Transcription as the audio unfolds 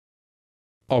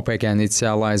OPEC and its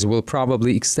allies will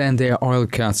probably extend their oil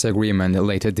cuts agreement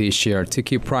later this year to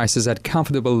keep prices at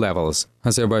comfortable levels,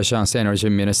 Azerbaijan's energy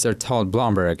minister told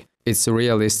Bloomberg. It's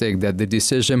realistic that the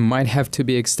decision might have to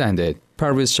be extended,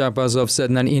 Parviz Shahbazov said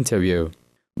in an interview.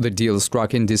 The deal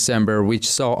struck in December, which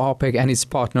saw OPEC and its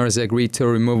partners agree to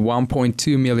remove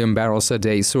 1.2 million barrels a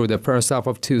day through the first half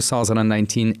of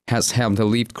 2019, has helped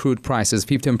lift crude prices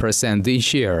 15%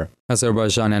 this year.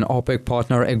 Azerbaijan and OPEC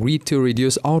partner agreed to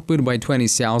reduce output by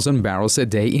 20,000 barrels a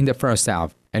day in the first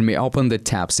half and may open the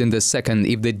taps in the second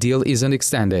if the deal isn't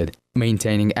extended,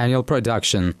 maintaining annual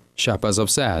production, Shahbazov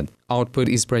said. Output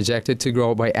is projected to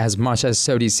grow by as much as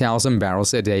 30,000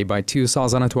 barrels a day by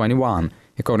 2021,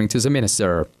 according to the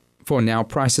minister. For now,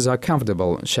 prices are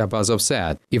comfortable, Shahbazov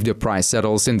said. If the price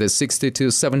settles in the $60 to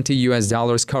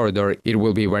 $70 corridor, it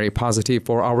will be very positive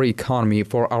for our economy,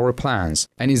 for our plans,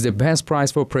 and is the best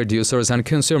price for producers and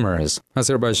consumers.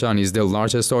 Azerbaijan is the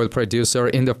largest oil producer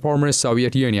in the former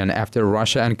Soviet Union after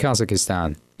Russia and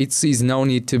Kazakhstan. It sees no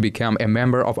need to become a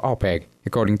member of OPEC,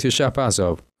 according to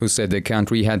Shahbazov, who said the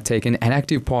country had taken an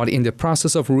active part in the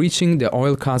process of reaching the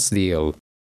oil cuts deal.